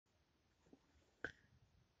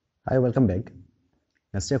Hi, welcome back.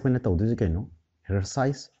 Ngasi akhoi na tawdu kaino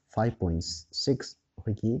exercise 5.6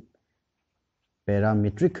 akhoi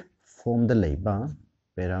parametric form the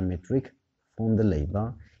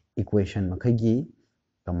labor equation makhai gi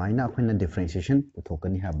kamaina akhoi na differentiation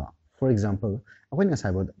puthokani haba. For example, akhoi na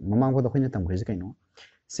sai bod mamang bod akhoi na tamkhoi kaino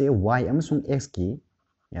say y amasung x ki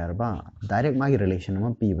yarba direct magi relation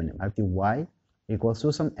ama p bane marti y equals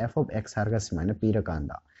to some f of x harga simaina p ra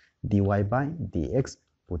kanda dy by dx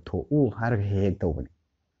putho u harga hek tawbane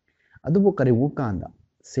adubo karibu kanda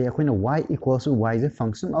say akhoi y equals to y is a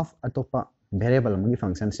function of atopa variable amagi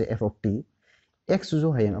function say f of t x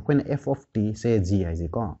jo hayang akhoi f of t say g ai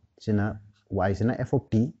ko sina y sina f of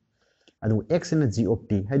t adu x sina g of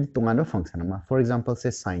t hadi tongano function ama for example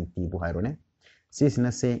say sin t bu hairone c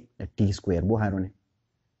sina say t square bu hairone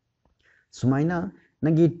sumaina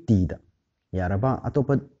nagi t da yaraba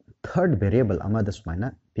atopa third variable ama da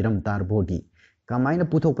sumaina piram tar body kamaina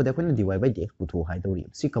puthok pade akhoi dy by dx putho hai dori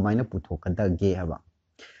si kamaina puthok kada ge haba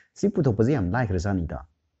si puthok paje am like resani da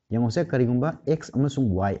yango se karigumba x amasung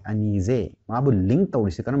y ani je mabu link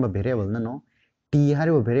tawri se kanamba variable na no t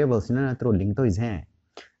haribo variable sina na tro link to is he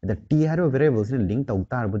the t haribo variable sina link taw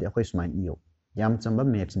tar bodi akhoi sumain iyo yam chamba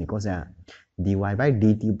maths ni ko sa dy by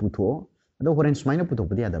dt putho ado horen sumaina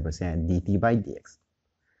puthok pade ada ba se dt by dx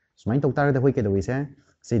sumain taw tar da hoi ke do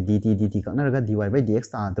se dt kakna raga dy by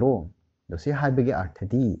dx ta dro do se haibege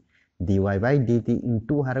arthati dy by dt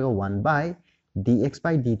into haraga 1 by dx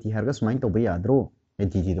by dt haraga sumain taw ba yadro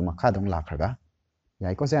dt do makha dong lakhraga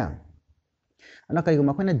yai ko se ana kai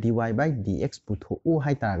guma khona dy by dx putho u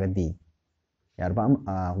hai taraga di yarba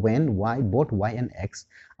when y both y and x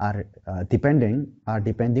are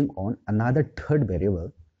depending on another third variable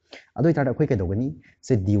adoi tada khoi ke dogani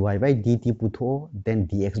se dy by dt putho then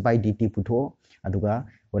dx by dt putho aduga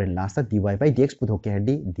or last dy by dx putho ke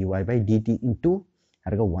hadi dy by dt into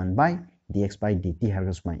harga 1 by dx by dt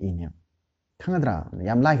harga sma in thangadra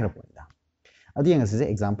yam like ra poida adi yang se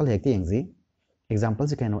example hekte yang ji example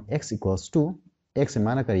se kaino x equals to x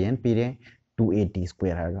mana karian pire 2at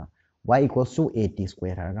square harga y equals to at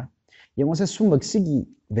square harga yang se sumbak sigi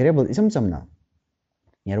variable isam chamna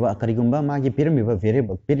yarba karigumba magi pirmiba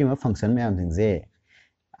variable pirima function me am je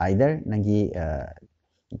either nangi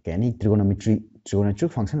kani trigonometric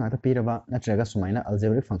function la ta piraba natraga sumaina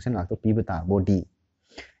algebraic function la ta pibata body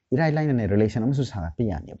irai line ne relation am su sa pe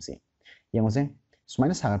yani abse yengose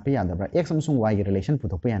sumaina sa pe yada bra x amsung y ge relation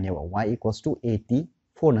puthok pe yani y equals to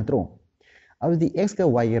 84 natro अब the x का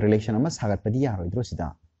y के relation अमा सागत पदी यार इधरो सीधा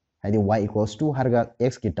है the y equals to हर का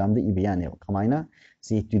x के term दे इबिया ने कमाइना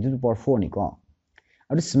सी 2 to the power 4 निको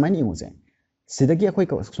अब स्माइन ये मुझे सीधा क्या कोई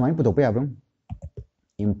स्माइन पुतो पे आबरम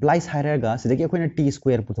implies हर का सीधा क्या कोई ना t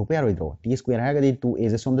square पुतो पे यार इधरो t square है का दी 2a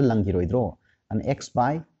से सोम दे लंग गिरो इधरो and x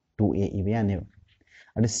by 2a इबिया ने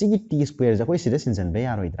अब सी की t square जा कोई सीधा सिंचन पे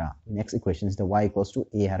यार इधरा next equation is the y equals to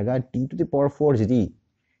a हर का t to the power 4 ji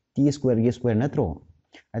t square ये square ना throw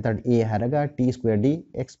I thought a haraga t square d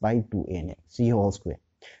x by 2a ne c whole square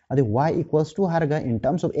adi y equals to haraga in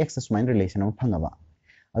terms of x smine relation am phangaba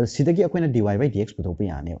adi sidagi akoina dy by dx puthok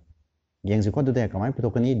yani yang ji ko do de kamai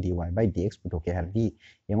puthok ni dy by dx puthok ke hardi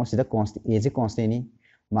yang sida constant a je constant ni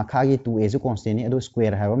makha gi 2a je constant ni ado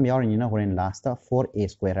square ha bam yawri ni na horen last 4a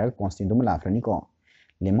square ha constant dum la frani ko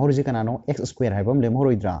lemhor ji kana no x square ha bam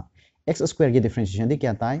lemhor idra x square ge differentiation de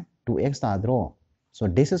kya tai 2x ta dro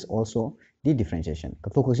so this is also the differentiation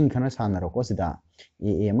kapto question khana sana ro ko sida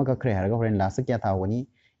a ma ka khre har ga horen last kya tha woni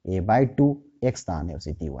a by 2 x ta ne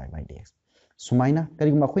se dy by dx sumaina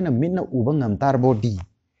kari ma khoina minna uba ngam tar bo d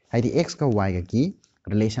haidi x ka y ga ki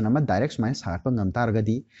relation ama direct sumaina sar pa ngam tar ga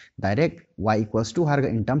di direct y equals to har ga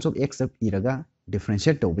in terms of x of iraga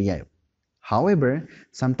differentiate to bi ay however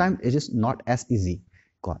sometimes it is not as easy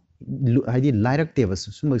ko haidi lairak te bas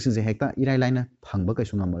sum bak se hekta irai laina phangba ka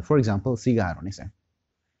sungam for example si ga ro ne se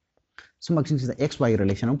sumaksing sida xy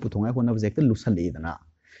relation am puthonga ko na object lusal le dana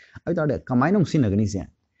ai ta de kamai nong sinagani se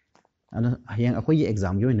ana hayang akoi gi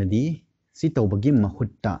exam yo na di si tawbagi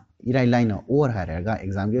mahutta irai line or haraga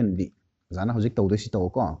exam yo na di jana hojik tawdo si taw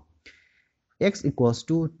ko x equals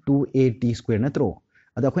to 2at square natro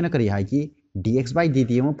ada akoi na kari hai ki dx by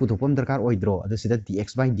dt am puthopam darkar oidro ada sida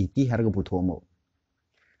dx by dt haraga puthomo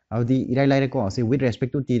audi irai laire ko se with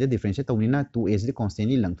respect to t the differentiate tawni na 2a is the constant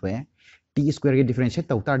ni langthwe t square के differentiate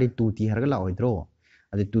तब तारी 2t हर गला होइद्रो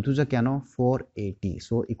अदे 2 2 जा क्या no 4at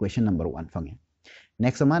so equation number 1 fungi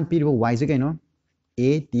next समान पीर वो y से क्या no a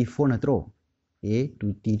t4 नत्रो a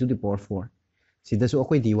to t to the power 4 सीधा सो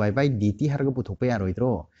अकोई dy by dt हर ग पुथोक पे यार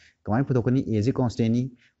होइद्रो कमाई पुथोक नि a जे constant नि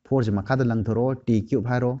 4 जे मखा the lung thorough t cube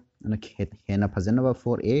हारो अन हेना फजन बा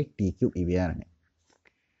 4a t cube इबियार ने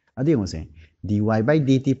अदे मोसे dy by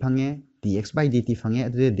dt fungi dx by dt fungi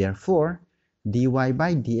अदुदे therefore dy by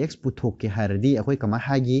dx पुथोके हारदी अखोय कमा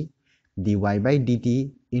हागी dy by dt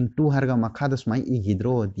into हरगा मखादा सुमाय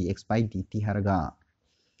इगिद्रो dx by dt हरगा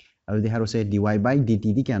अदुदे हारोसे dy by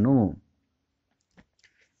dt the Keanu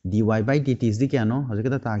dy by dt is the Keanu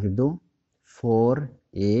हजकता ताकिबदो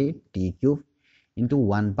 4at cube into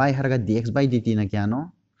 1 by हरगा dx by dt ना Keanu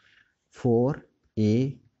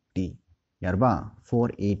 4at यारबा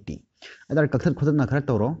 4at other कथर खुदन ना खरा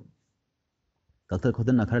तौरो कथर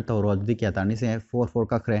खुदन ना खरा तौरो अदुदी क्या तारनी से 4 4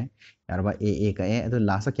 का खरे यारबा a का a अदु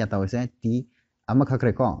लास्ट क्या तावे से t अमा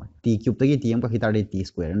खरे को t क्यूब तगी t अम का खितारे t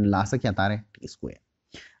स्क्वायर लास्ट क्या तारे t स्क्वायर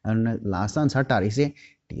अन लास्ट आंसर तारे से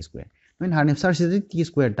t स्क्वायर नोइन हारने सर से t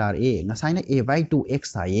स्क्वायर तार a ngसाइना a by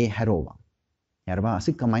 2x ता ये हेरोबा यारबा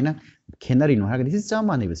असि कमाइना खेनरी नो हारगा दिस चा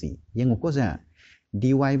माने बसी येंगो को से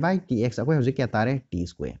dy by dx अखोय हजे क्या तारे t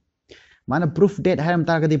स्क्वायर माना प्रूफ डेट हायम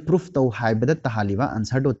तारगदी प्रूफ तो हाइबदा तहालिबा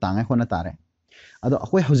आंसर दो तांगे खोना तारे अदो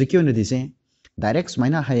अखोय हजिकी ओनदी से डायरेक्ट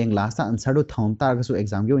सुमाइना हायेंग लास्ट आंसर दो थौम तारगसु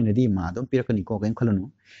एग्जाम गे ओनदी मा दो पिरकनी को गेन खलनु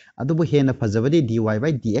अदो बो हेना फजबदी dy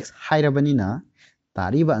by dx हाइरबनिना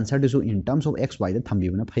तारिबा आंसर दसु in terms of x y दा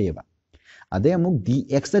थंबिबना फयेबा अदे अमुक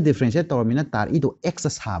dx दा डिफरेंशिएट तोरमिना तार इदो x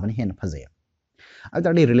साबन हेना फजय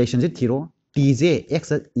other relationship Thero t J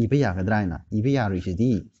x इबे यागद्रायना इबे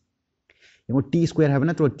यारिसिदी t square have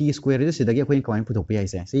not t square is the going coin put up.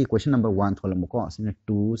 See question number 1 column cost in a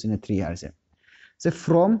 2 in a 3 hours. So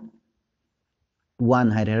from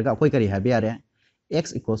 1 hierarchy quickly have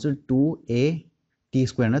x equals to 2a t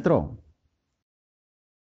square natro.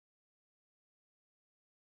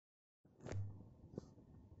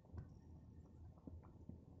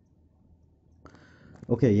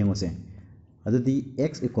 Okay, you say the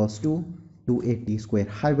x equals to 2a t square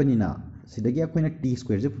hibernina. सिदगी अखोइना t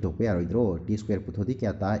square J पुथोक यारोइद्रो t square पुथोदी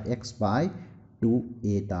क्या ता x by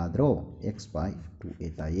 2a ताद्रो x by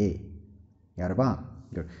 2a ताये यारबा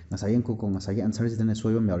ngसायें को ngसागे answer जिदने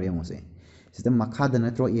Soibam यारो यंगोसे system मखादा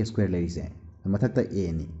नत्रो a square लेरिसे मथकता a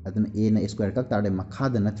नि अदन a ना square कक तारदे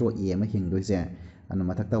मखादा नत्रो a मा हिंगदोइसे अन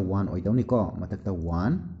मथकता 1 ओइदौनी को मथकता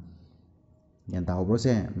 1 यंता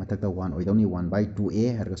होब्रोसे मथकता 1 ओइदौनी 1 by 2a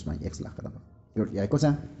हरगा सुमाय x लाखदा याइको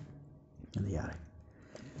सा अन यारे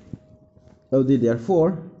therefore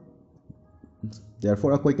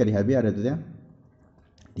अकोई करी है भी आ रहे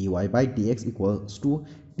dy by dx equals to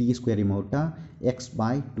t square remote x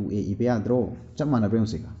by 2a इबे आद्रो चम माना ब्रेम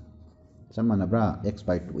से का चम माना ब्रा x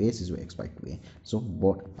by 2a is x by 2a so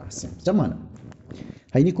both are same चम माना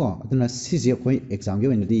है नि को अदना सिजे कोई एग्जाम के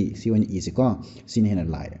वनदी सी वन ई से को सिने हेना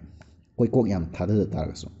लाय कोई कोक याम थादा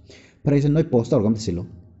तारगसो फरेसन नोय पोस्ट और गम सिलो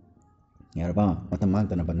यारबा मत मांग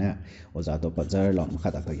तना बना ओजा तो पजर लो मखा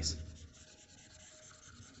तागिस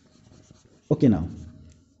Okay now.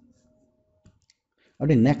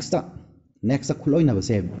 Okay next खुलोई ना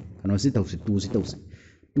बसे कनो सी तौसे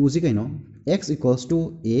 2 सी कइनो x equals to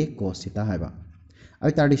a cos theta हाइबा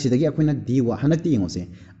I तारदि सिदगी अखोइना d वा हनक्ति यंगोसे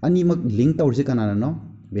अनि मक लिंक तौरसे कनाना नो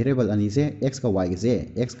वेरिएबल अनि से x का y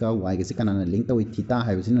के से कनाना लिंक तौइ थीटा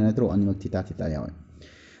हाइबसिन नत्रो अनि मक थीटा यावे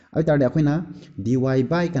आई तारदि अखोइना dy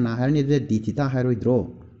by कना हारनि दे d थीटा हाइरोइद्रो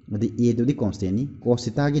अदि a दुदि कांस्टेंट नि cos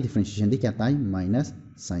थीटा की डिफरेंशिएशन दि क्या ताई माइनस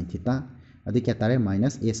sin थीटा अदि क्या तारे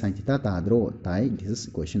माइनस a sin थीटा ताद्रो ताई this is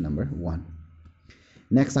question number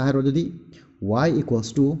 1 next हारो दुदि y equals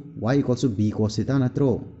to b cos theta नत्रो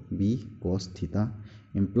b cos theta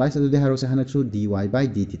implies अदुदि हारो से हनक्सु dy by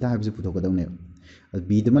d theta हाबसे पुथोकदौने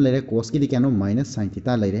b दम लेरे cos की दिक्यानो माइनस sin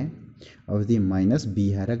थीटा लेरे अदि माइनस b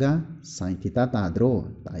हारगा sin थीटा ताद्रो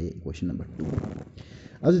ताई question number 2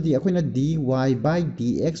 अदुदि अखोइना dy by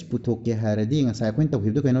dx पुथोके हारदि ngसा अखोइन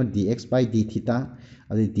तौहिबदो कइनो dx by d theta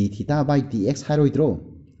अदि d theta by dx हारोइद्रो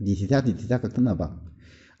d theta कक्तनबा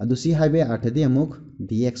अदु सी हाइबे अर्थदि अमुक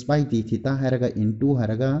dx by d theta हारगा into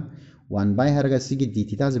हारगा 1 by हारगा सिगी d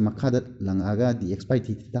theta J मखादा लंगागा dx by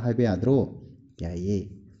d theta highway आद्रो क्या ये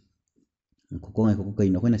को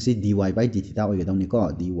कइनो कोइना सी dy by d theta होइगदौनी को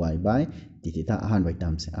dy by d theta Ahaan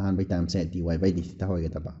by time से dy by d theta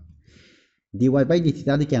होइगदबा dy by d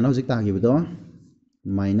theta the Keanu जिक तागिबदो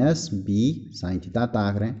minus b sin theta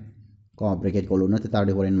तागरे को bracket को लोना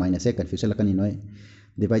तारदे होरेन minus a confusion लकनी नोय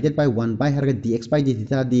divided by 1 by हरगा dx by d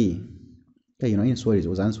theta the कइनो in sorry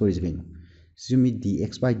ओजान sorry कइनो Simi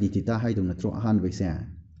dx by d theta हाइदो नत्रो Ahaan बैसे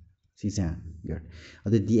सिसे good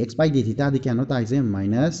अदे dx by d theta the Keanu ताइसे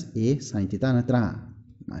minus a sin theta नत्रा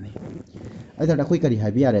माने other अखोइ करी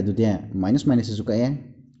हाइबि यारे दुदे minus minus सु कए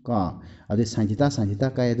को अदे sin theta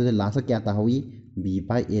कए दुदे लासा क्या ताहोई b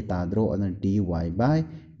by a ताद्रो other dy by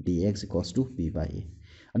dx equals to b by a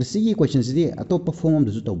अदे सिगी क्वेश्चन सिदि अतोप फॉर्म अम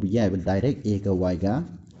दजु तौबि याय डायरेक्ट a का y का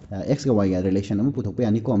x का y का रिलेशन अम पुथोक पे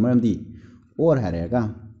यानी को मरमदि or haraga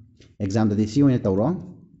exam da si one tawro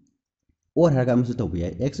or haraga musu tawbi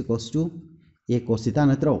x equals to a cos theta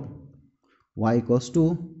natro y equals to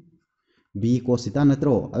b cos theta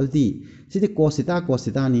natro adi sidi cos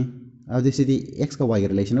theta ni adi sidi x ka y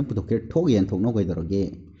relation puto ke thok yen thok no kai daroge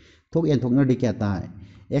thok yen thok na di kya ta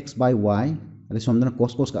x by y adi somdana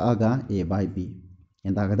cos ka aga a by b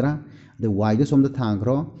and agadra the y do somda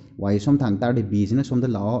thangro y som thang tar de b sina somda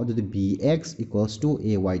lao adu bx equals to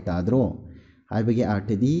ay ta dro hai bagi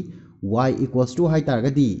artedi y equals to hai tar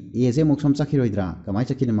gadi a je mok som sakhiroidra kamai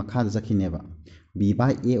sakhine makha da sakhine ba b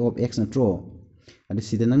by a of x natro adi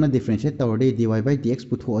sida nangna differentiate tawde dy by dx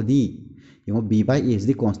putho adi yung b by a is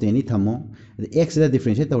the constant ni thamo the x da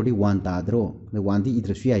differentiate tawde 1 ta dro the 1 di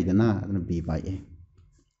idra sui aidana b by a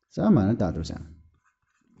sama na ta dro sa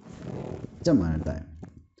chama na ta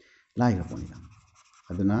lai ra poni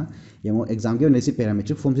aduna yung exam ge nesi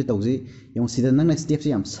parametric form se tawji yung sida nangna step se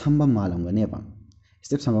yam samba malam ga ne ba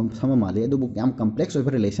step samba male adu bu yam complex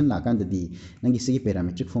over relation la kan di nangi sigi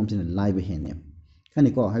parametric form se lai be hene khani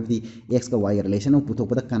ko habdi x ka y relation of puthok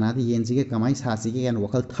pada kana di yen sige kamai sa sige gan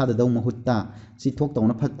wakal tha da daw mahutta si thok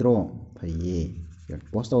tawna phatro phaiye yer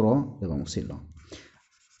post tawro de gong silo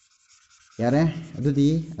yare adu di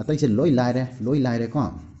atai se loi lai re ko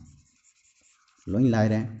loi lai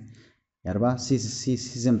re yarba si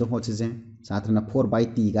jem to hot se satrana 4 by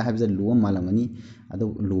t ga habza lu malangani adu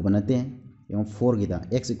lu banate yung 4 gida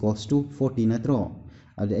x equals to 14 natro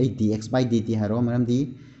adu ai dx by dt haro maram di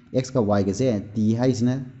x ka y ga se t hai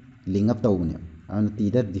sina link up tawne an t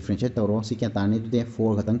da differentiate tawro si kya tarni de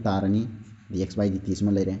 4 gatang tarani dx by dt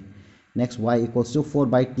sma lere next y equals to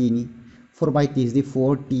 4 by t ni 4 by t is the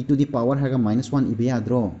 4 t to the power haga -1 ibya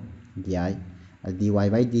draw di dy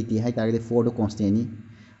by dt hai tar de 4 do constant ni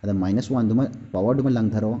ada -1 duma power duma lang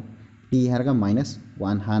tharo t haga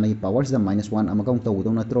 -1 hana gi power is the -1 amaka taw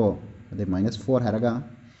do natro ade -4 haga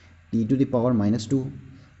t to the power -2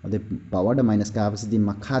 ade power the minus ka bas di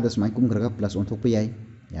makha das mai kum graga plus on thok pe yai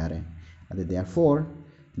yare ade therefore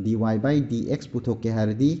dy by dx puthok ke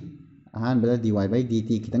hardi ahan bada dy by dt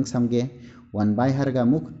kitang samge 1 by harga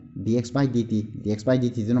muk dx by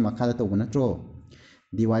dt dino makha da to natro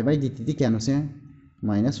dy by dt di kyano se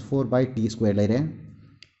 -4 by t square lere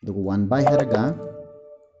do 1 by harga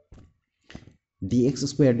dx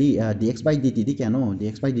square dx by dt di kyano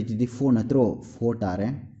dx by dt di 4 natro 4 tare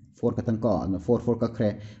 4 katang ko 4 ka khre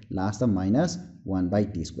last -1 by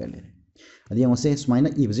t square le adi yang se smaina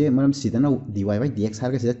ibje maram sidana dy by dx har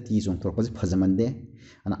ga sida t jong thor pa phajamande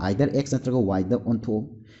ana either x natraga y da on tho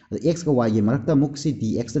x ka y ge marakta muk si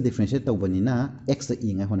dx da differentiate tawbani na x da i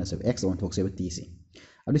nga hona se x on thok se t si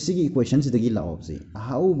adi sigi equation sidagi la of si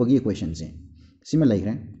how bagi equation se sima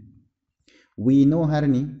laigre we know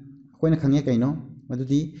harni koina khangye kaino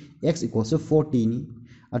madudi x equals to 40 ni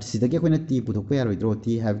at sidagi koina t puthok pa yaroi draw t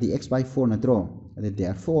have the x by 4 na draw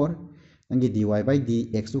therefore nangi dy by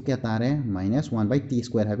dx to kya tare -1 by t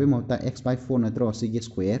square have mota x by 4 na draw sig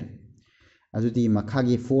square adudi makha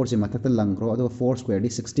gi 4 se mathata langro ado 4 square di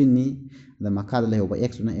 16 ni the makha da leho by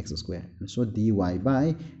x na x square so dy by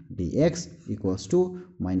dx equals to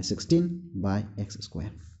 -16 by x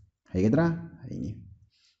square haigedra haini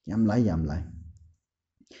yam lai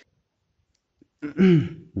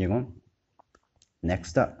yengo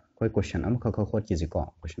next koi question am kha khot ki ko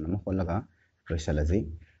question am kholaga loisalaji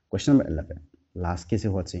question number 11 last ke se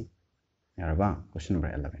hotsi yarba question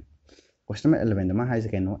number 11 question number 11 dama hai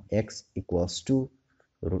se no x equals to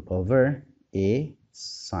root over a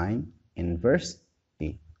sine inverse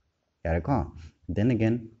t yarko then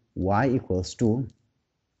again y equals to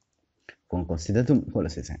kon consider tum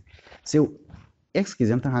holase so x ki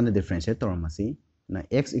jam ta han differentiate tormasi na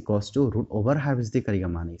x equals to root over habis di kariga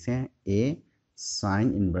mani se a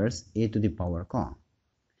sine inverse a to the power ko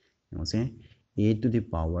you say a to the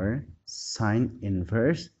power sine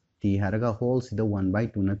inverse t haraga whole sida 1 by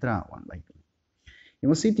 2 natra 1 by 2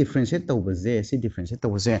 you see differentiate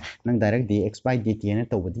tawbaze nang direct dx by dt na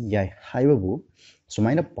tawbadi yai haibabu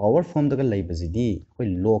sumaina power form daga laibazidi koi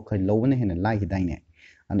log khai lobane hena lai hidaine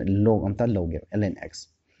and log amta loge ln x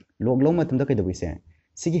log lo matum da kai dawi se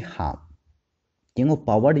sigi half kingo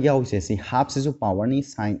power yaw se si half se ju power ni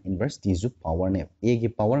sin inverse t ju power ne a gi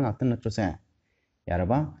power ngakta na tro se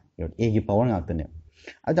yaraba yor a gi power ngakta ne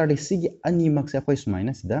adar si gi ani mak se koi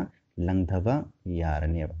sumaina sida langdhaba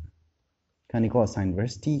yarane ba kani ko sin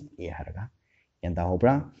inverse t a haraga yanda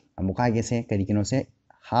hobra amuka ge se kari kino se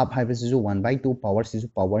half hai se ju 1 by 2 power se ju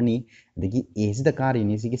power ni degi a se da kari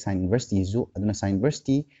ni si gi sin inverse t ju aduna sin inverse t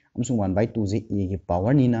amsung 1 by 2 je a gi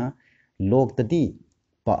power ni na log tadi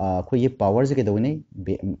ko ye power je ke dawne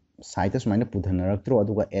side sumaina pudhanarak tro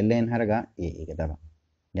aduga ln haraga a ke daba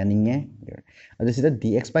यानिंगे अदो सिदा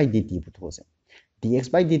dx by dt पुथोसे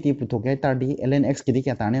dx by dt पुथोके तारदी ln x किदी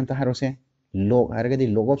क्या तारने हम ता हारोसे log हारगदी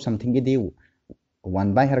log of something किदी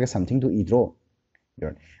 1 by हारगा something to idro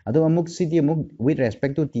yor अदो अमुक सिदी अमुक with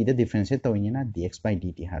respect to t the differentiate तोइना dx by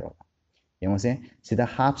dt हारो यमसे सिदा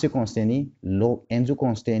half से constant ni log n जो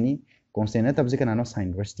constant ni constant ना तब से कनानो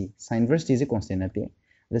sin inverse t से constant नते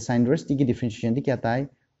the sin inverse t की differentiation दी क्या ताई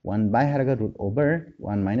 1 by हारगा root over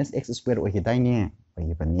 1 minus x square ओहिताइने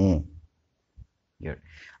ओहिबने year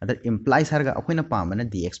other implies हारगा अखोइना पामना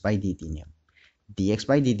dx by dt ने dx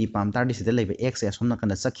by dt पाम तार दिसिदा लेबे x असोम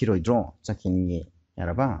नकन चखिरोइद्रो चखिनि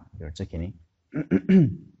यारबा यर चखिनि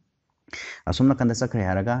असोम नकन चखरे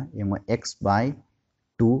हारगा यम x by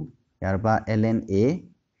 2 यारबा ln a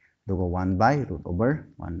दुगो 1 by root over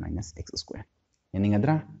 1 minus x square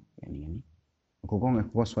यानिंगद्रा यानिंगनि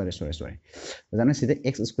को सॉरी जाना सीधे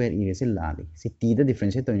x square e से लाली सी t द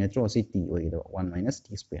डिफरेंशिएट तो नेत्रो सी t ओइदो 1 minus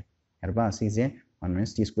t square यारबा सी जे 1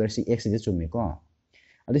 minus t square सी x जे चुमे को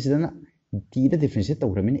अदि सिदना t द डिफरेंशिएट तो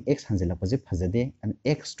ग्रमिन x हंजेला पजे फजदे एंड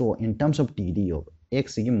x तो in terms of t the yo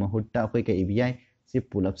x की महुत्ता कोई के इबियाई सी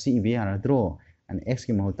pull up C इबिया आद्रो and x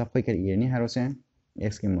की महुत्ता कोई के इयरनी हारोसे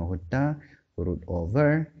x की महुत्ता root over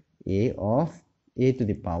a of a to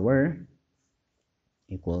the power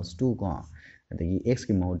equals to को अदगी x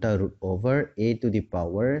की महुत्ता root over a to the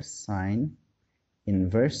power sin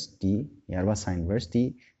inverse t यारबा sin inverse t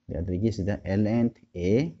अदगी सिदा ln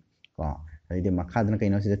a को अदगी मखादन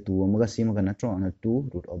कइनो सिदा 2 अमगा c मगा नत्रो अन 2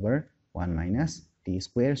 root over 1 minus t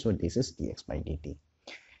square so this is dx by dt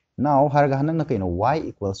now harga hanang na kइनो y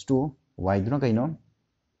equals to y दुना कइनो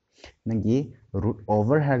नंगी root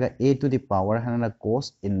over harga a to the power hana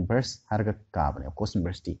cos inverse harga काबने cos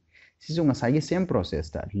inverse t सिजु ngसाई same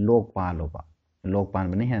process ta log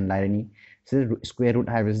pan bane han lairani square root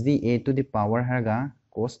harvest di a to the power harga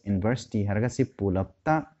cos inverse t harga si pull up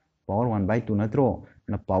ta power 1 by 2 natro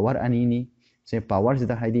na power ani ni se power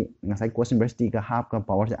sida haidi ngasai cos inverse t ka half ka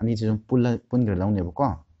power se ani se pun gra laune ba ko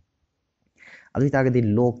adu ta ga di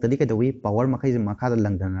log ta di ka dawi power makai makha da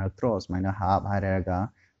langdan natro maina half harga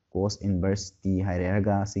cos inverse t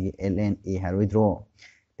harga si ln a haroidro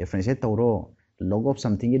differentiate tawro log of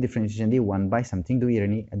something differentiation di 1 by something do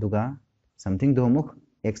irani aduga something do muk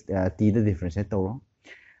x t the differentiate tawro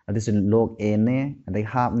this log a ne adai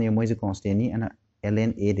half ne moi constant ni ana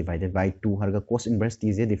ln a divided by 2 harga cos inverse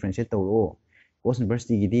t je differentiate tawro cos inverse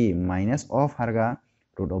t gi di minus of harga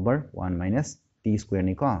root over 1 minus t square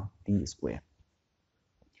ni ko t square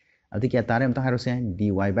adu kya tare am ta haro se dy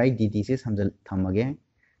by dt se samjal thamage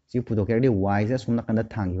si pudo ke di y se sumna kanda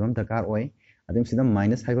thang hibam dakar oi adum sida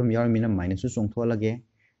minus haibam yar mina minus su chongtho lage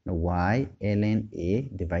na y ln a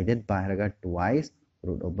divided by harga twice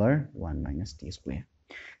root over 1 minus t square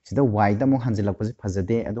sida y da mo hanjilak pasi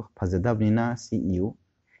phajade adu phajada bina cu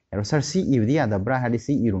ero sir cu di ada bra hadi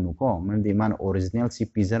cu runu ko man de man original c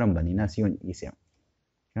pizaram banina si on ise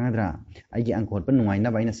kangadra ai gi angkot pa nungai na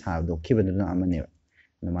baina sa do khibadu na amane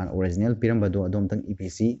na man original piram badu adom tang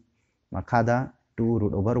epc makhada 2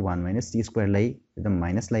 root over 1 minus t square lay the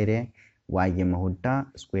minus lay re y ge mahutta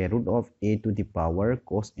square root of a to the power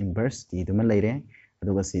cos inverse t duma lay re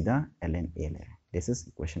aduga sida ln a lay this is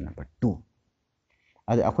equation number 2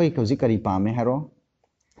 adu akoi kauji kari pame haro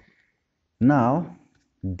now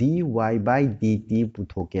dy by dt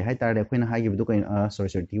puthoke hai tare akoina ha gi bu ko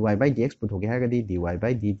sorry dy by dx puthoke ha ga di dy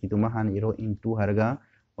by dt duma han iro into harga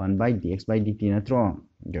 1 by dx by dt na tro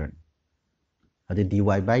good adi dy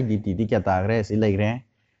by dt di kya tagre si lagre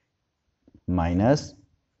minus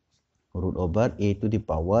root over a to the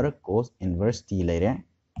power cos inverse t laire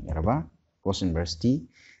yaraba cos inverse t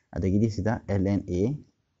adagi di sida ln a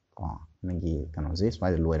ko nagi kano se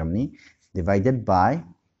swai loiramni divided by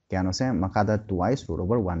kano se makada twice root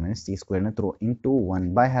over 1 minus t square na throw into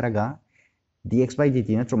 1 by haraga dx by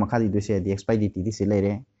dt na throw makadi du se dx by dt di se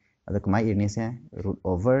laire adak mai irni se root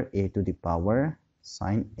over a to the power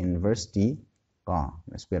sin inverse t ko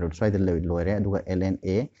square root swai loire aduga ln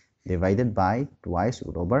a divided by twice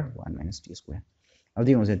root over 1 minus t square. अब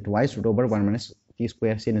दी होंगे twice root over 1 minus t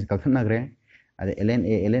square से निकाल करना करे अरे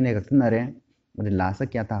ln a करना रहे मतलब लास्ट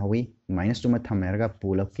क्या था हुई minus 2 में था मेरा का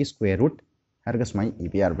pull up की square root हर का समाई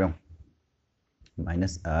EPR पे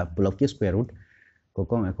minus pull up की square root को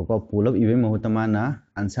pull up इवे में होता माना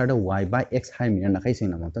answer the y by x high मिला ना कहीं से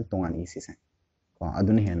ना मतलब तोंगानी इसी से को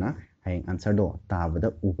अदुनी है ना हाई answer दो ताबद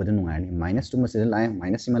ऊपर द नुआनी minus 2 में से लाए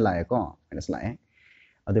minus में लाए को minus लाए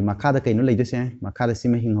अदे मखादा कइनो लैदोसे मखादा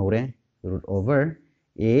सिम हिंग होरे root over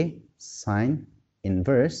a sin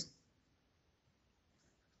inverse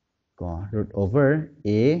को root over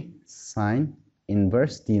a sin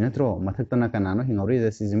inverse t नत्रो मथक तना कनानो हिंग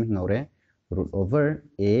होरे सिम हिंग होरे root over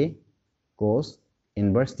a cos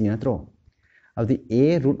inverse t natro अब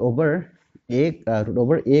a root over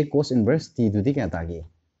a cos inverse t दुदी क्या तागी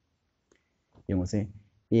yung se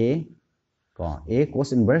a ko a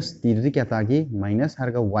cos inverse t दुदी क्या तागी minus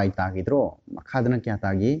हर का y तागी द्रो मखादना क्या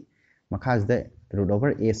तागी मखाज दे root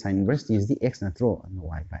over a sin inverse t is the x natro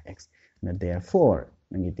y by x na therefore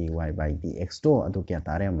ngi dy by dx to adu क्या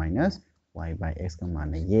तारे minus y by x का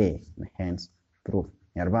मान ये hence proof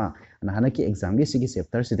yarba na hana ki exam gi sigi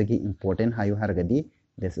chapter sidagi important hayu hargadi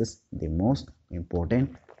this is the most important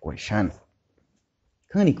question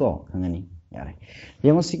khangani ko khangani yare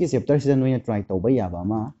yemo sigi chapter sida noi try tawba yaba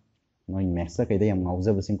ma noi maths ka kaida yam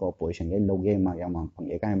ngauja basing ko position ge loge ma yam phang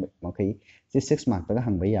e kai ma kai si 6 mark ta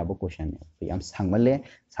hang bai yaba question ne yam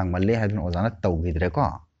sangmalle hadun ozana tawgidre ko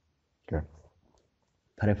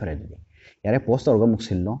fare fare di yare post orga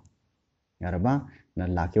muksillo yaraba na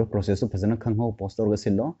lakiba process to fazana khangho post orga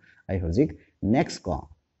sillo ai hozik next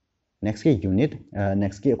ki unit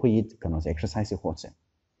next ki akoi kano exercise ko se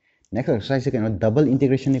next exercise ke double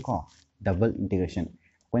integration ni ko double integration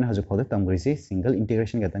koina hazu khoda tamgrisi single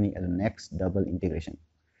integration ga tani next double integration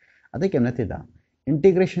adai kemna te da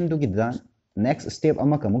integration to gida next step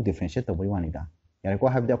ama kamuk differentiate to bai wani da yare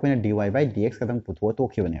ko have da koina dy by dx ka tang putho to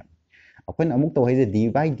khibane अपन अमुक तो है dy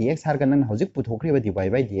by dx har kan hauzik puthokri dy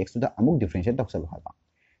by dx to da amuk differentiate toksal haba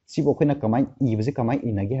si bo koina kamai e bese kamai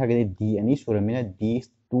inagi ha gade d ani suramina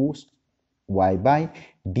d2 y by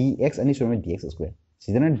dx ani suramina dx square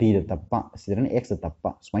sidana d da tappa sidana x da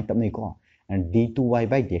tappa smai tapnai ko and d2y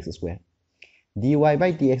by dx square dy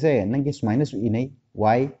by dx है नंगे सुमाइना सु इनै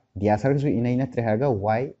y dy sir सु इनै न त्रेहागा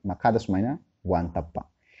y मखा the सुमाइना 1 tappa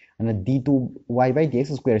and d2y by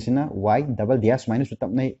dx square sina y double dy सुमाइना सु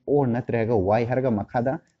tapnai or न त्रेहागा y हरगा मखा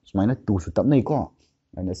द सुमाइना 2 सु tapnai को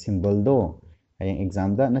and symbol दो hayang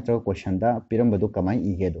exam da na question da piram badu kamai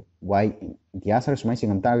ige do y dy sar sumai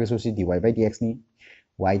singam ta ga so si dy by dx ni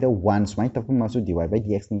y da 1 sumai tapum ma su dy by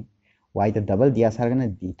dx ni y da double dy sar ga na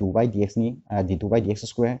d2 by dx ni d2 by dx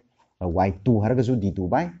square y2 har ga su d2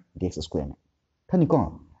 by dx square ne thani ko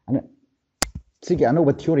ana si ke ano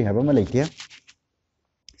ba theory ha ba ma leite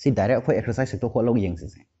si direct for exercise to kholo yeng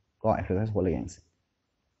se ko exercise kholo yeng se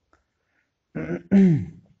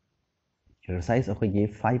exercise akoi ge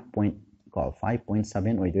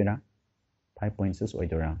 5.7 oidora 5.6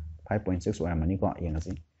 oidora 5.6 oira mani ko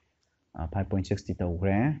yengasi 5.6 ti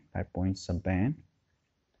tawre 5.7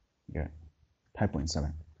 yeah 5.7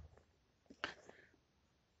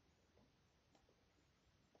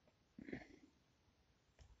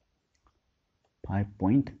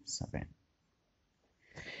 5.7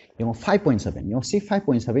 yung 5.7 yung si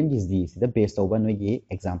 5.7 is the based over no ye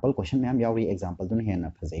example question ma'am yauri example dun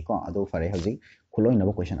hena phazai ko ado fare hoji khuloi na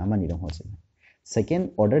question amani dong hose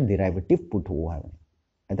second order derivative put huwa hai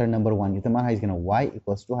either number 1 itama is gonna y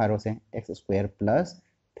equals to haro se x square plus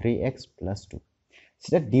 3x plus 2 so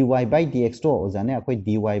that dy by dx to ojane akoi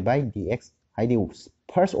dy by dx haidi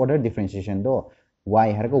first order differentiation do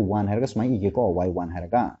y harga 1 harga smai ige ko y1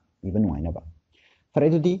 harga even y na ba for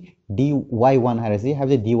it dy1 has have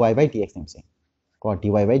the dy by dx name say ko dy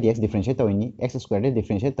by dx differentiate to ni x square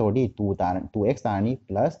differentiate to di 2x tani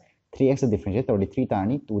plus 3x differentiate to di 3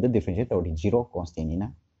 tani 2 the differentiate to di 0 constant ni na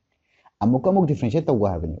amuk differentiate to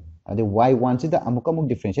have ni ade y1 si da amuk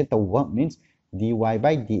differentiate to means dy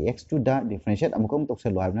by dx to the differentiate amuk to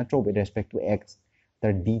selo have na to with respect to x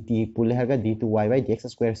the dt pull harga d2y by dx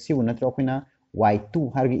square si una to khina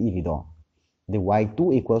y2 harga iri do the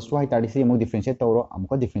y2 equals to I see among differentiate tawro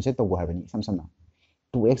amko differentiate taw habani samsamna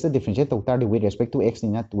 2x differentiate taw tardi with respect to x ni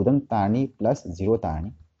na 2 dang tarni plus 0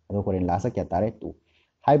 tarni ado koren lasa kya tare 2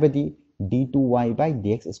 haibadi d2y by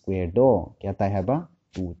dx square do kya tai haba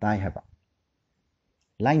 2 tai haba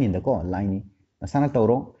line in the ko line ni nasana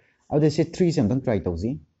tawro ado se 3 sem dang try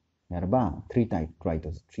tawzi yarba 3 type try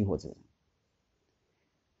tawzi 3 ho je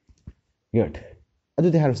good ado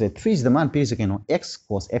de har se 3 is the man page again x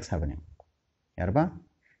cos x habani yarba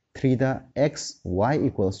 3 the x y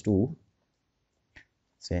equals to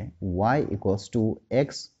say y equals to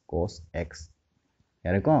x cos x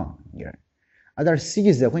yareko here other c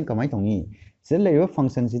is the coin kamai tongi se le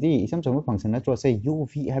function sidi isam chom function na tro say u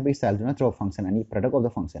v have style na tro function ani product of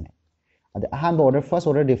the function ad aham order first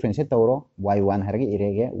order differentiate tawro y1 harge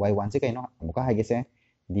irege y1 se kaino amuka hage se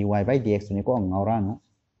dy by dx ni ko ngaura no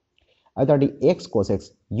other the x cos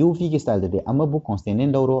x uv ki style de amabu constant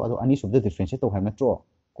en loro ado ani sub the differentiate to have na tro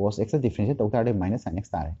cos x differentiate to tare minus sin x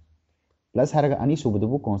tare plus haraga ani sub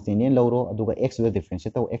du constant en loro ado ga x the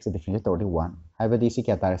differentiate to x differentiate to 1 have the si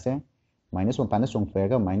kya tare se minus 1 panas song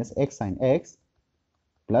ga minus x sin x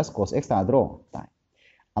plus cos x ta draw tai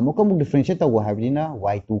amuka mu differentiate to have dina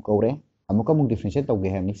y2 kaure amuka muk differentiate tawge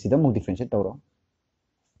haibni sida muk differentiate tawro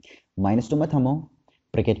minus 2 ma thamo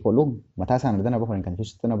bracket ko lum matha sanadana ba horin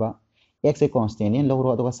confuse tana ba x a constant in lowro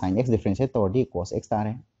aduga sin x differentiate tawdi cos x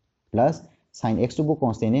tare plus sin x to bu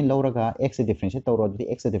constant in lowraga x a differentiate tawro di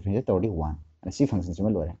x a differentiate tawdi 1 and c function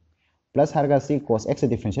sima lore plus harga c cos x a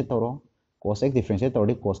differentiate tawro cos x differentiate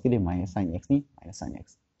tawdi cos ki di minus sin x ni minus sin x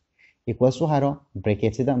equals to haro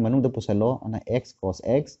bracket sida manung da pusalo ana x cos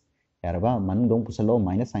x yaraba manung dong pusalo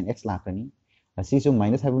minus sin x lakrani asi so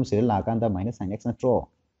minus habum sida lakanda minus sin x na tro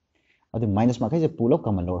adu minus ma kai je pulo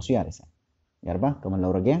common lor su yare sa yarba common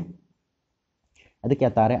lor again adu kya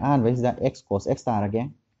tare an wais da x cos x tar again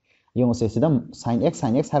yung se sida sin x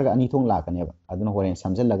harga ani thong lakane ba adu no horen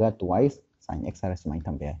samjal laga twice sin x har smain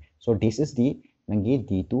thambe so this is the nangi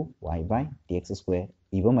d2y by dx square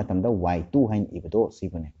iba matam da y2 hain ibado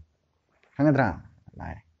sibune hangadra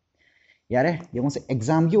lai yare yung se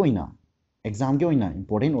exam gi oina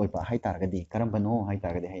important oi pa hai targadi karam bano hai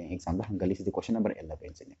targadi hai exam da hangali si question number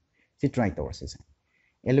 11 se si try to versus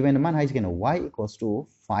 11 man hai gen y equals to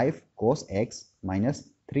 5 cos x minus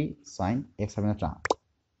 3 sin x habna tra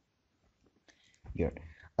good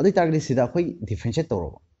adu targadi sida khoi differentiate to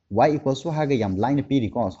y equals to haga yam line p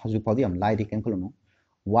because haju padi yam line kan kolono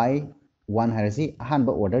y 1 harasi ahan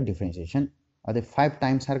ba order differentiation adu 5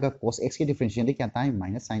 times harga cos x ki differentiation kya ta hai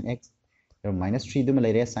minus sin x और minus 3 दुम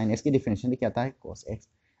ले रे sin x की differentiation क्या था cos x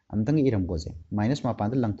अंतंग Iram को से minus मा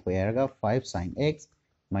पांद lung थोएगा 5 sin x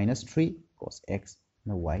minus 3 cos x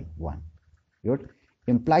ना y 1 योर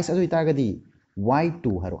implies अजो इता गदी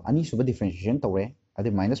y2 हरो अनि सुबह differentiation तो रे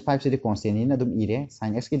अदे minus 5 से constant ही ना दुम इरे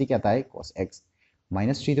sin x की क्या था cos x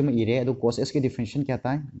minus 3 दुम इरे अदो cos x की differentiation क्या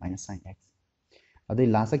था minus sin x अदे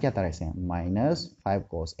लास्ट क्या था ऐसे minus 5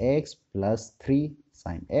 cos x plus 3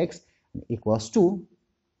 sin x equals to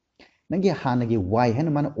नंगे हानगे y है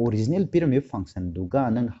ना माना ओरिजिनल pyramid function दुगा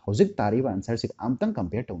नंग हौजिक तारीबा आंसर से आमतंग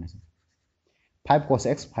कंपेयर टोने से 5 cos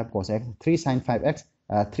x 3 sin 5x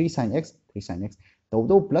 3 sin x 3 sin x तो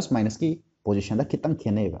दो प्लस माइनस की पोजीशन दा कितंग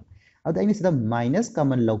खेनेबा अब दाइने सिदा माइनस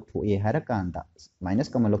कॉमन लॉग थो ए हरा कांदा माइनस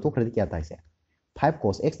कॉमन लॉग थो खरदि क्या ताइसे 5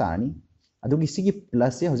 cos x तानी अदुगी सिगी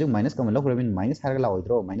प्लस से हौजिक minus common log Robin minus हरगा ला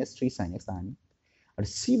ओइद्रो माइनस 3 sin x तानी और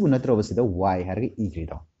सी बु नत्रो बसिदा y हरगा e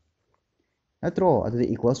ग्रीदो नत्रो अदुदी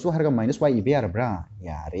equals to हरगा minus y इबे यारब्रा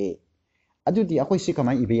यारे अदुदी अखोय सि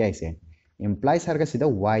कमाय इबे याइसे इंप्लाइज हरगा सिदा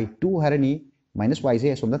y2 हरनी माइनस y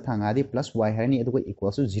से सोमदा थांगादी प्लस y हरनी अदुको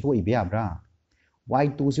equals to 0 इबे याब्रा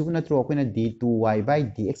y2 सिबु नत्रो अखोयना d2y by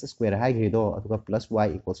dx square hi ग्रेदो अदुका plus y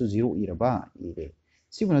equals to 0 Irba इरे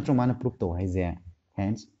सिबु नत्रो माना प्रूफ तो हाइजे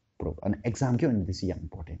हेंस प्रूफ अन एग्जाम के own this yam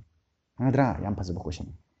important हांद्रा yam फसबो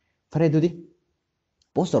question फरे दुदी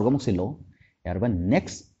पोस्ट और गमक्सिलो यारबा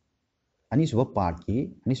नेक्स्ट अनिसुबा पार्ट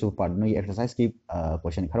नो एक्सरसाइज की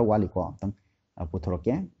क्वेश्चन खरा वाली को तंग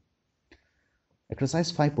पुथरोके एक्सरसाइज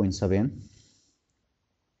 5.7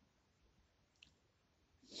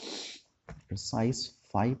 एक्सरसाइज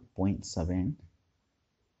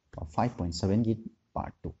 5.7 की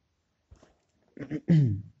पार्ट 2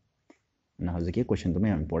 ना हजके क्वेश्चन तो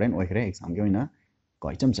मैं इंपोर्टेंट ओइखरे एग्जाम के ओइना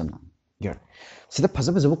को इचम चमना गर सिदा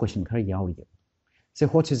फजब फजब क्वेश्चन खरा यावरी से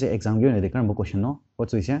हॉट से एग्जाम के ओइना देखन क्वेश्चन नो हॉट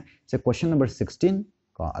से क्वेश्चन नंबर 16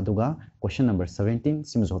 का अदुगा क्वेश्चन नंबर 17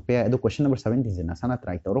 सिम जो पे अदु क्वेश्चन नंबर 17 जे नसाना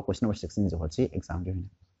ट्राई तरो क्वेश्चन नंबर 16 जो हॉट से एग्जाम के ओइना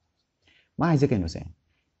मा हाइजे केनो से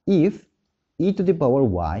if e to the power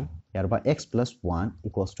y yarba x plus 1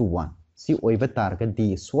 equals to 1 si oiba targa d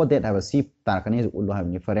so that aba si tarkane ulo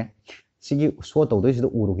habni fare sigi so to do sido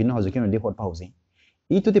urugin hojike no di hot pause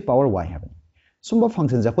e to the power y habni sumba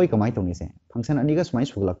function ja koi kamai toni se function ani ga smai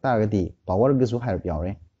sugulak targa di power ga su harp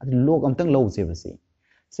yaure adi log amtang low je basi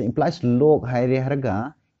se implies log haire harga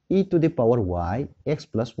e to the power y x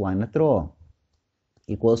plus 1 natro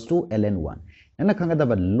equals to ln 1 nana khanga da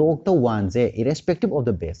log to 1 je irrespective of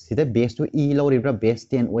the base sida base to e low ribra base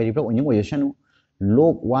 10 or ribra oning oyation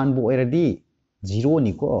log 1 bu already 0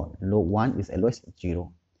 ni ko log 1 is always 0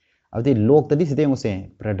 of the log tadi sida yung se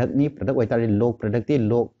product ni product oitari log product ti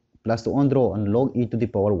log plus to on draw on log e to the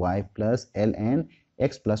power y plus ln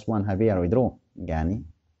x plus 1 have yar draw gani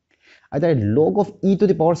ada log of e to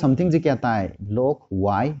the power something je kya ta hai log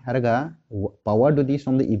y haraga power to the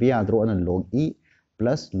from the e be draw on log e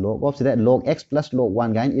plus log of that log x plus log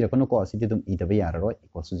 1 gain irakono ko sidi dum e dabe yararo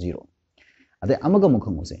equals to 0 ade amaga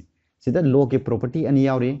mukhangu se sida log ke property ani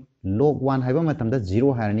yauri log 1 haiba matamda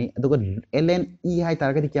 0 harani aduga ln e hai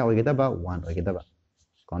targa di kya hoigeda ba 1 hoigeda ba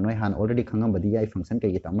konoi han already khangam badi ai function ke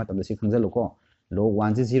gita matamda si khangjalo ko log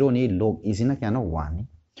 1 is 0 ni log e sina kya no 1 ni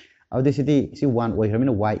ade sidi si 1 oi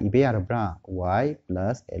harmina y e be yarabra y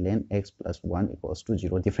plus ln x plus 1 equals to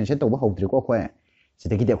 0 differentiate to ba hawdri ko khoe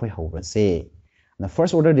sida gi de khoi hawra se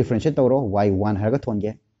first order differentiate tौरो y1 हरगा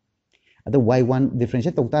थोनगे अदो y1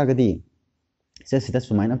 differentiate तौता गदी से सिदा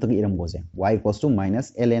सुमाइना तक इरम बोजे y equals to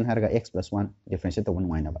minus ln हरगा x plus 1 differentiate तौबन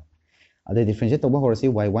वाइना बा अदो differentiate तौबा होरसी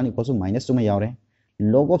y1 equals to minus 2 मा यावरे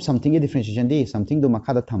log of something की differentiation दी something दो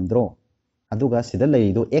मखा दा थमद्रो अदुगा सिदा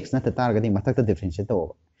लैदो x न तार गदी मथक ता differentiate तौ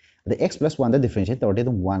अदो x plus 1 दा differentiate तौरदे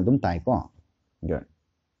दुम 1 दुम ताई को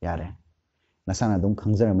यारे नसाना दुम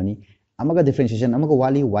खंगजरमनी अमगा differentiation अमगा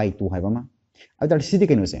वाली y2 हाइबमा अदर सिदी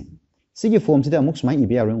कैनोसे सिगी फॉर्म सिदा अमुक सुमाइ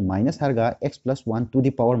इबे यारो minus हरगा x plus 1 to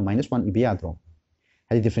the power minus 1 इबे याद्रो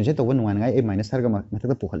हदि differentiate तौबन नुवानगा A minus हरगा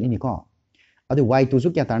मथक पुखलनी को अदु y2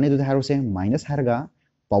 सु क्या तारने दु हारो से minus हरगा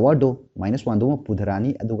power दो minus 1 दो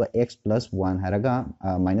पुधरानी अदुगा x plus 1 हरगा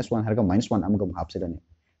minus 1 हरगा minus 1 अमगा हापसेदने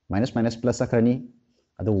minus minus plus Sakarni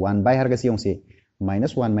अदु 1 by हरगा सियोंसे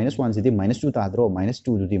minus 1 Sidi minus 2 ताद्रो minus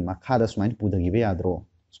 2 दुदी मखादा सुमाइन पुधगिबे याद्रो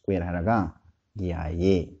square हरगा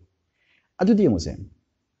याये अदुदी यमुसे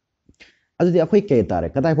अदुदी अखोय के तारे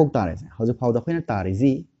कदाय फोक तारे हजु फाउदा खोइना तारे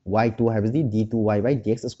जी y2 हाइबदी d2y by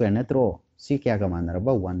dx square नत्रो सी क्या का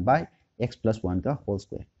मानरबा 1 by x plus 1 का whole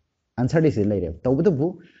square आंसर दिस लेरे तौबदबु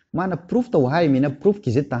माना प्रूफ तो हाय मिना प्रूफ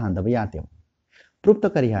किजे ताहांदबा याते प्रूफ तो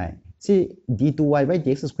करी हाय सी d2y by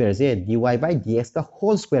dx square से dy by dx का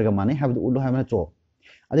whole square का माने हाबदु उलो हाय नत्रो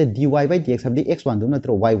अदे dy by dx हाबदी x1 दु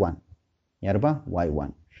नत्रो y1 यारबा y1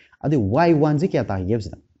 अदे y1 जे क्या ताहि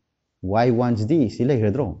गेबसदा y1 दी सी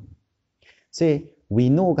लेहरद्रो से we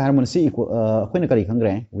know carbon C coin करी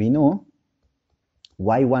खंगरे we know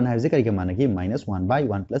y1 हाइजे करी के माने की -1 by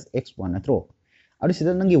 1 plus x1 नत्रो अदु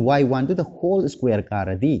सिदा नंगी y1 to the whole square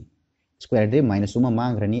कारदी square they minus 2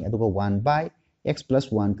 मांगरनी अदुगा 1 by x plus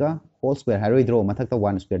 1 का whole square हारोइद्रो मथकता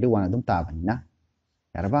 1 square दे 1 अदुम ताबनिना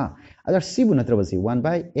यारबा other सिबु नत्रबसी 1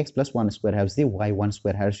 by x plus 1 square हाइजे y1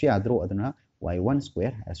 square हारसि आद्रो अदुना y1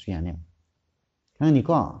 square हारसि याने खानी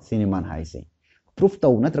को सिनेमान हाइसे प्रूफ तो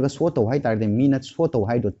नत्रगा सो तो हाइ तारदे मिनट सो तो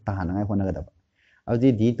हाइ दो ताहानाय होनगदब अदि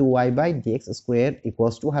d2y by dx square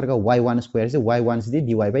equals to हरगा y1 square से y1 से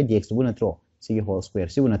dy by dx बु नत्रो सी whole square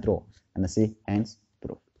सी बु नत्रो and see hence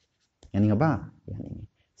proof यानी बा यानी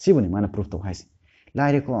सी बु नि माना प्रूफ तो हाइसे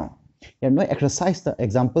लाइरे को या no exercise the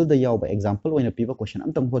example the याव एग्जांपल ओइन पीबा क्वेश्चन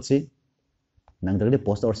अमतम होछि नंगदे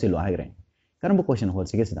पोस्ट और सिलो हाइग्रे करम क्वेश्चन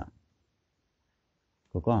होछि के सिदा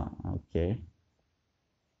को ओके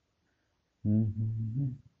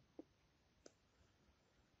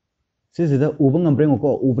सिदा उबंगम्ब्रेंगो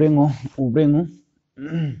को उब्रेंगो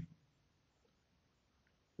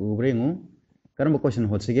करम question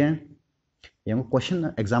होछिगे young question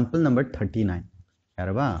example number 39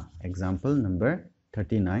 यारबा एग्जांपल नंबर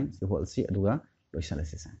 39 से होलसी अदुगा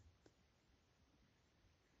लोइसलसे सा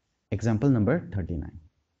एग्जांपल नंबर 39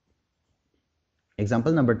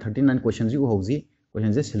 क्वेश्चन जी होजी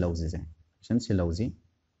क्वेश्चन जे सिलौजी जे क्वेश्चन सिलौजी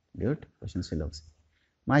गुड क्वेश्चन सिलौजी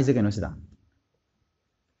माइ जे केनो सिदा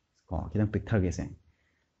को किदम पिक्चर गेसे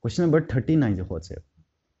क्वेश्चन नंबर 39 जे होचे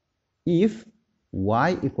if y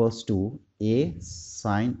equals to a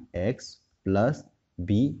sin x plus b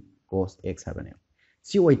cos x हाबने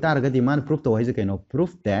सी ओइ तारगदि मान प्रूफ तो हाइजे केनो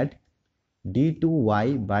proof that d2y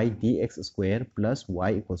by dx square plus y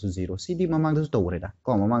equals to 0 सी दी ममांग दस तोरेदा को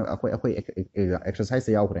ममांग अखोय एक्सरसाइज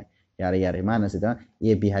से यावखरे यारे माना सिदा a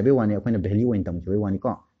b हाइबे वानी अखोयना वैल्यू ओइन तम जोय वानी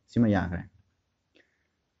को सिमा याखरे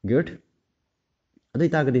गुड अदि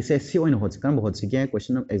तागदि से सी ओइन होच कम होच सिगे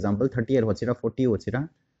क्वेश्चन एग्जांपल 38 होचिरा 40 होचिरा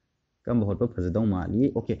कम होत फजदौ माली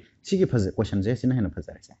ओके सिगे फज क्वेश्चन जे सिना हेना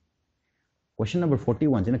फजरे से क्वेश्चन नंबर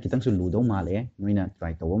 41 जिना कितंग सु लुदौ माले नोइना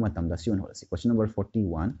ट्राई तव मतम दा सिओन होलसी क्वेश्चन नंबर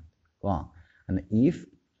 41 को and if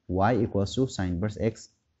y equals to sin inverse x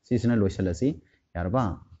सिना लोइसलसी यारबा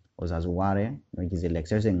ओजाजु वारे नोइगी जे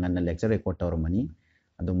लेक्चर से ngana लेक्चर रिकॉर्ड तौरमनी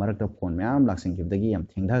अदु मरक फोन म्याम लाक्सिंग गिबदगी याम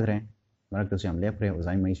थेंगधाग्रे मरक तो हम लेफ्रे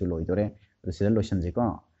ओजाइ मैसु लोइदोरे अदु सिदा लोइसन जे को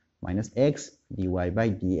 -x dy by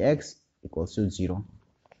dx equals to 0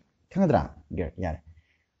 खंगद्रा यारे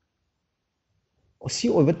सी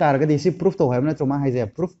ओइबा तारगदि सी प्रूफ तो हाइबना तो मा हाइजे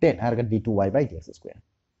proof that हारगा d2y by dx square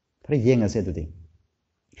फरे येंग असे दुदि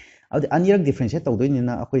अब अनिरक डिफरेंशिएट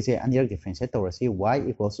तौदोइनिना अखोइ से अनिरक differentiate तौरसी y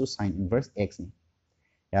equals to sin inverse x नि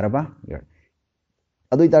यारबा यार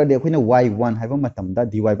अदुइ तारदि अखोइना y1 हाइबा मतमदा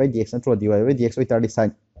dy by dx नत्रो dy by dx ओइ तारदि sin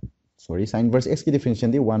inverse x की differentiation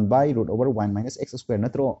the 1 by root over 1 minus x square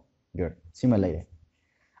नत्रो यार सिमा लाइरे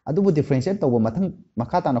अदुबु डिफरेंशिएट तौबो मथंग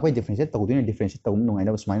मखा ताना अखोइ differentiate तौदोइनि differentiate तौम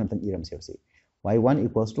नुंगाइना सुमाइना Matang Iram सेबसी y1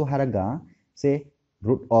 equals to haraga say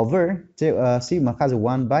root over see makaज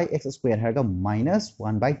 1 by x square haraga minus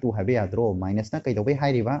 1 by 2 habe yadro minus na kai dobai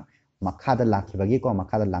hairiba makada lakhibagi ko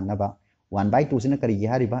makada langnaba 1 by 2 sina kari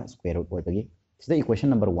hariba square root oibagi sida equation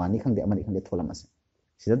number 1 ni khangde amani khangde tholamase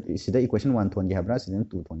sida equation 1 thon gi habra sida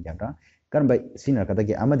 2 thon gi habra kan ba sinner ka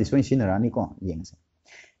dagi ama disoi sinner ani ko yeng se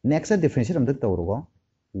next differentiate am ta ro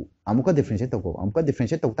amuka differentiate to ko amuka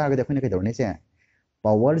differentiate to ta ga de khone ka dorne se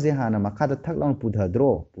power je hana makha da thak long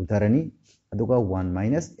pudhadro pudharani aduga 1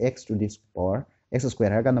 minus x to the power x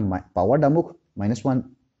square ha ga power da muk minus 1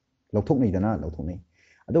 lokthok nei dana lokthok nei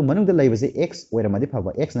adu manung da leibase x oira madi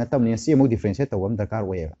phaba x na tamni si amuk differentiate to am dakar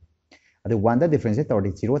oya adu 1 da differentiate to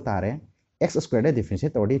di 0 tare x square da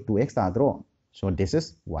differentiate to di 2x ta dro so this is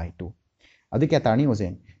y2 adu kya tarni hose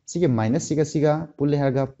sige minus siga pulle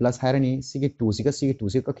harga plus harani sige 2 sige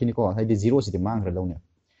 2 ka khini ko haidi 0 si de mang ra lawne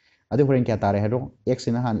adu horen kya tare hado x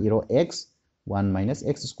in han iro x 1 minus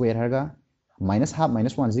x square harga minus half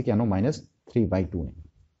minus 1 si kya no minus 3 by 2 ne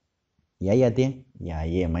ya de ya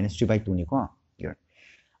ye minus 3 by 2 ni ko here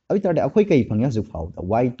abi tade akhoi kai phangya ju phau da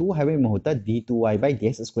y2 have mahota d2y by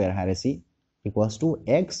dx square harasi equals to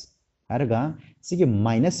x harga sige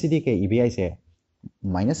minus cd kai ibi se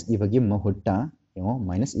minus ibagi mahutta yo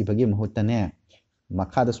minus ibagi mahutta ne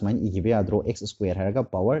makha da smain igibe adro x square harga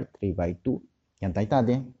power 3 by 2 yan tai ta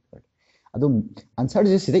de adu answer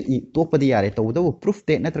je sida i tokpadi yare to do proof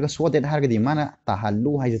te natraga so that harga di mana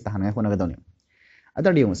tahallu haije tahana ko naga doni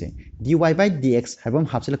adar di ngose dy by dx habam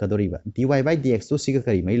hapsel ka doriba dy by dx to siga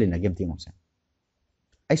kari mai lena gem ti ngose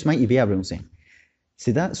ai smain ibe abre ngose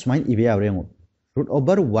sida smain ibe abre ngo root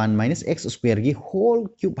over 1 minus x square gi whole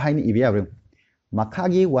cube haini ibe abre makha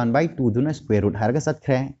gi 1 by 2 duna square root harga sat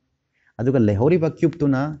khre aduga lehori ba cube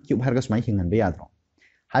tuna cube harga smain hingan be yadro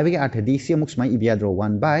haibege athadi si amuk smain ibe yadro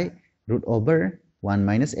 1 by root over 1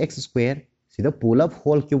 minus x square sida pull up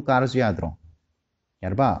whole cube karasu yadro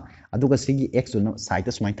yarba aduga sigi x no side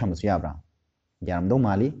smain thamasu yabra yaram do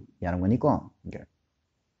mali yaram gani ko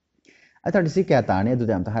athadi si kya tane adu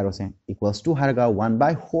dam ta haro se equals to harga 1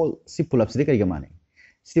 by whole si pull up sidi kari ga mane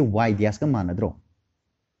sidi y ds ka manadro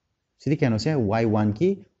sidi kya no se y1 ki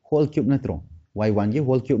whole cube natro y1 ki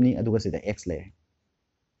whole cube ni aduga sida x le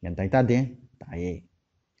yan tai ta de taye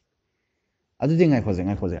adu di ngai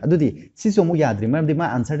khoje adu di si so mu yadri maram di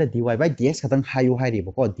ma answer da dy by dx khatang hayu hai ri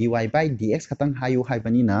bako dy by dx khatang hayu hai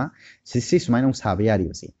bani na si sumai nong sabe yari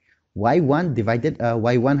basi y1 divided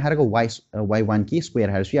y1 harga y1 ki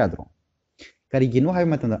square har su yadro kari gino hai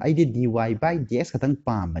matanda ai di dy by dx khatang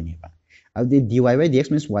pam bani ba adu dy by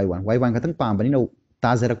dx means y1 khatang pam bani na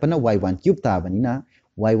tajarak pana y1 cube ta bani na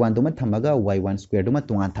y1 duma thamaga y1 square duma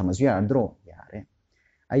tungan thamasu yadro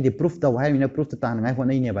I the proof the why mina proof ta ngai ho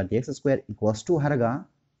nei ne ba dx square equals to haraga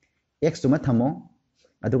x tuma thamo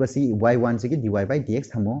aduga si y1 si dy by dx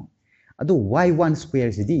thamo adu y1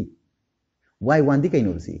 square si di y1 di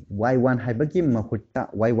kaino si y1 haiba ki mahutta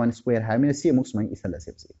y1 square hai mina si amuk smai isala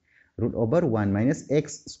sep si root over 1 minus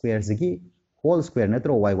x square si ki whole square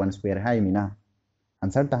natro y1 square hai mina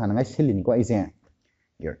answer ta hangai silini ko ise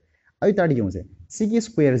here ai tadi jong se si ki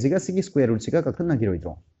square root si ka kakhan na giroi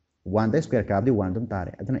tro 1 da square ka abdi 1 dum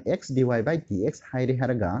tare adana x dy by dx hai re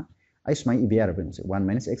haraga ai smai ibr bring se 1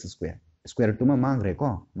 minus x square square root ma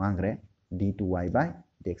mangre d2y by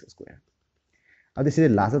dx square adi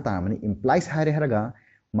side last ta mani implies hai re haraga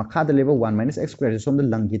makha da level 1 minus x square som da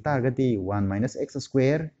langi ta gati 1 minus x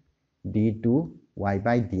square d2y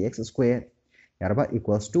by dx square yarba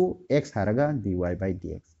equals to x haraga dy by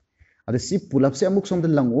dx adi si pull up se amuk som da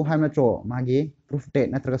langu hai na tro magi proof te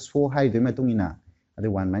na traga so hai do ma tungina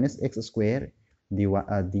 1 minus x square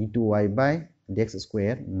d2y by dx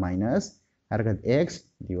square minus harga x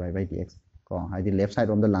dy by dx ko hadi left side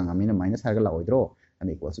on the lang amina minus harga la oidro and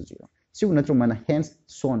equals to 0 sibu natro mana hence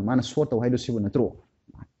son mana sort to haidu sibu natro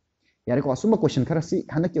yare ko asuma question khara si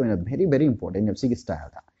hanak ki very important si style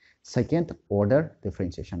da second order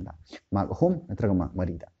differentiation da mark home natraga mark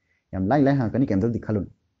mari da yam lai ha kani kendal dikhalun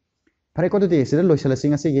phare ko de sida loisala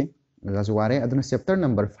singa sige gazware aduna chapter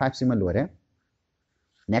number 5 sima lore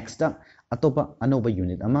next atopa anoba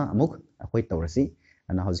unit ama amuk akoi tawrasi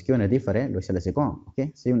ana hojiki onadi fare loisalase ko okay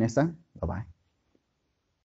see you next time bye bye